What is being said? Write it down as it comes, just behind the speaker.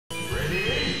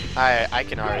I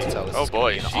can already tell this is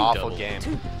gonna be an awful game.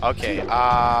 Okay,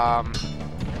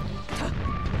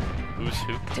 Who's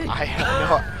who? I have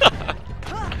no...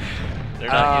 They're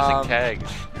not using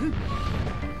tags.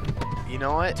 You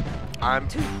know what? I'm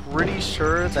pretty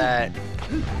sure that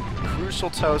Crucial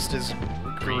Toast is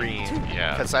green.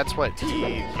 Yeah. Because that's what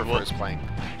he prefers playing.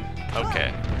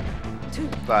 Okay.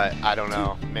 But I don't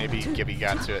know. Maybe Gibby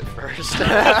got to it first.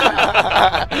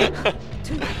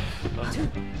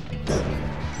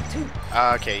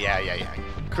 Okay, yeah.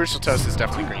 Crucial Toast is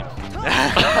definitely green.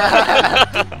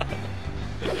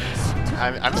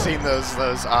 I'm seeing those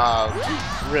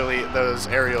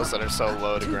aerials that are so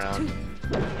low to ground.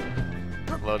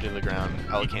 Low to the ground.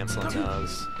 L canceling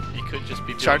those. He could just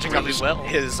be Charging really up well.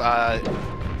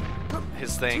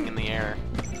 his thing in the air.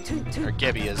 Or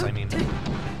Gibby is, I mean.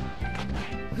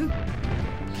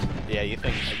 Yeah, you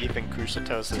think Crucial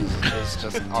Toast is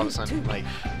just all of a sudden like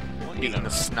beating the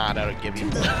snot out of Gibby?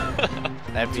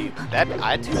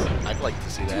 I'd like to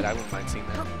see that. I wouldn't mind seeing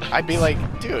that. I'd be like,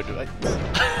 dude.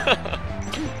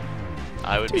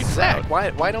 I would be Zach,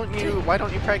 proud. why don't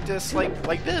you practice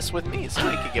like this with me so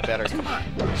I could get better? Come on.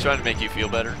 He's trying to make you feel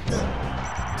better.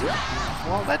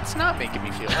 Well, that's not making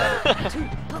me feel better.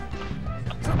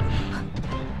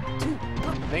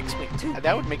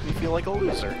 That would make me feel like a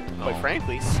loser, quite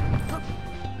frankly.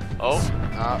 Oh.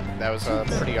 That was a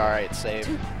pretty alright save.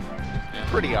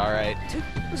 Pretty alright.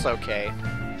 It's okay.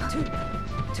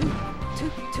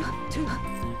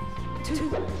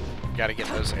 Gotta get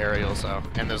those aerials though,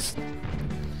 and those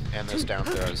down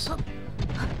throws.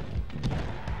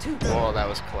 Oh, that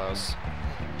was close.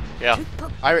 Yeah.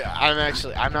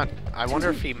 I'm not. I wonder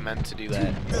if he meant to do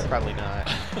that. Probably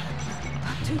not.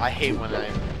 I hate when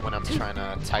I'm trying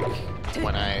to tech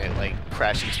when I like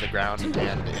crash into the ground and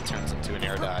it turns into an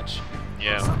air dodge.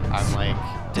 Yeah. I'm like,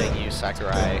 dang you,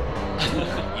 Sakurai,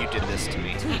 you did this to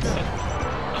me.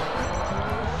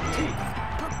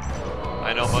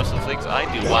 I know most of the things I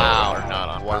do are not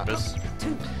on purpose.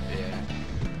 Yeah.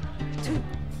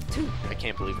 I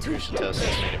can't believe Crucial Toast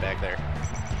has made it back there.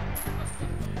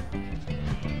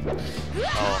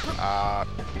 Oh,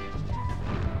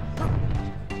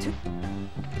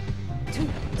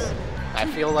 I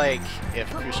feel like if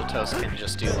Crucial Toast can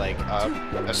just do like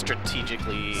a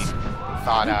strategically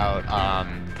thought out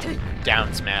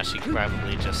down smash, he could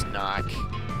probably just knock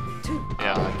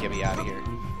Gibby out of here.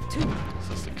 Is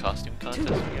this the costume contest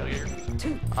we got here?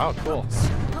 Oh, cool.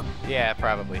 Yeah,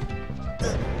 probably.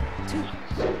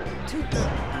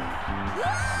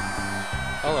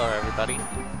 Hello, everybody.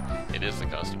 It is the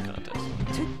costume contest.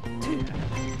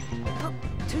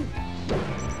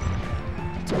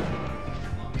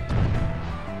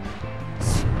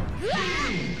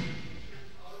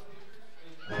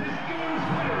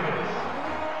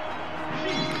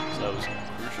 So that was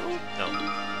Crucial? No.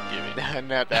 Gibby.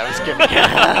 No, that was Gibby.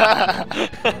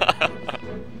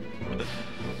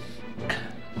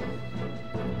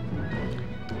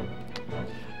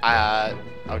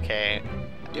 Okay.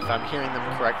 If I'm hearing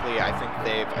them correctly, I think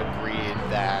they've agreed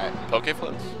that... Poke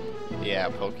floats? Yeah,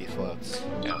 Poke floats.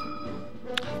 Yeah.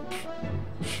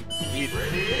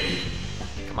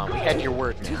 Come on, we had your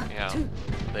word now. Yeah.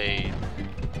 They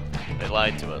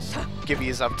lied to us. Gibby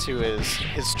is up to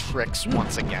his tricks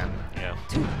once again. Yeah.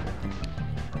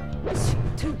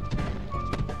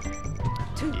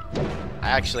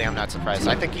 Actually, I'm not surprised.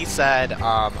 I think he said,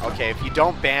 okay, if you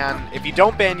don't ban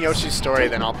Yoshi's story,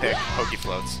 then I'll pick Poke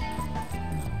floats.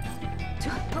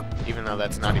 Even though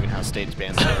that's not even how stage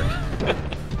bans work.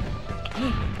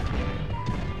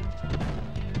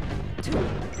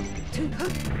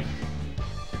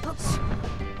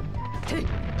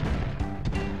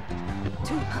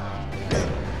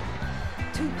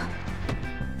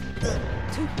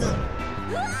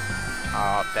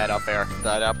 Oh, that up air.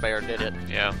 That up air did it.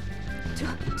 Yeah.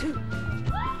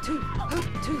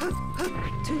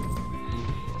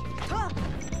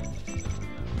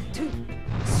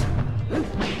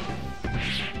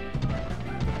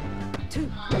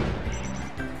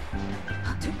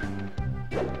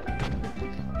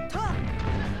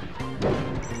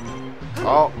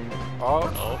 Oh,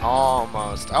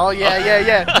 almost. Oh,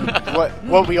 yeah.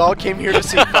 What we all came here to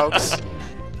see, folks.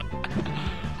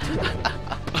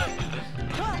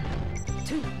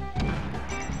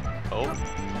 Oh.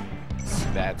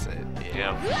 That's it.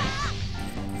 Yeah.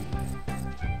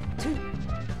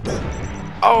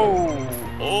 Oh.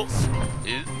 Oh.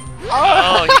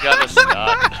 Oh, you gotta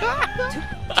stop.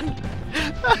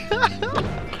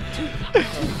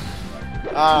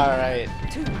 Alright.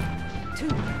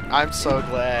 I'm so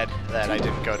glad that I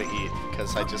didn't go to eat,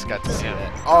 because I just got to see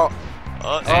that. Oh,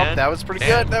 that was pretty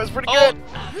good. That was pretty good.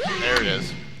 There it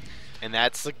is. And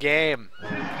that's the game.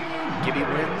 Gibby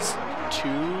wins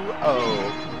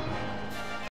 2-0.